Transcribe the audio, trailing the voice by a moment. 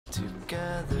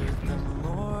together, the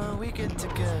more we get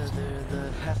together,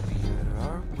 the happier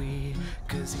are we.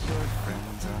 Cause your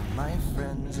friends are my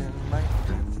friends and my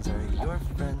friends are your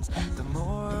friends. The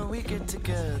more we get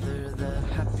together, the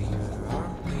happier are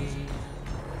we.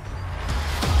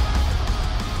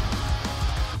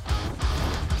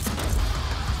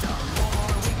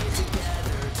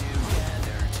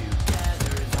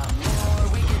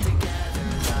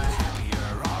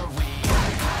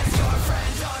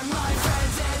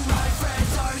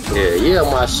 Yeah,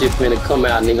 my shit finna come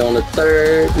out, nigga, on the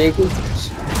 3rd, nigga.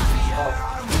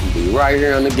 Be right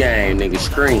here on the game, nigga,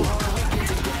 scream.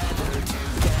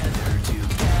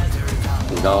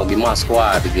 I'm gonna get my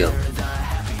squad together.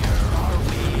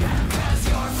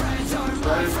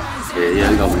 Yeah,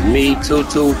 it's gonna be me,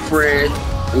 Tutu, Fred.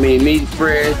 Me,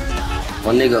 Fred.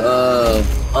 My nigga,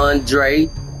 Andre.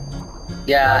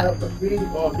 Yeah.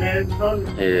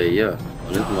 Yeah.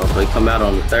 This motherfucker come out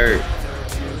on the 3rd.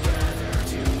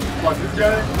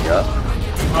 Yup.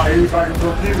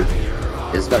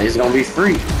 It's gonna be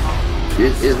free.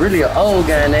 It's really an old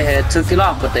game. They had took it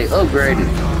off, but they upgraded it.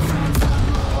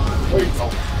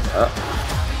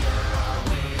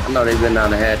 I know they've been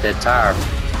down there had that tire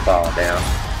fall down.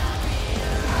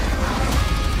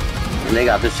 And they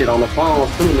got this shit on the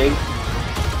phones too, nigga.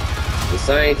 The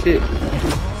same shit.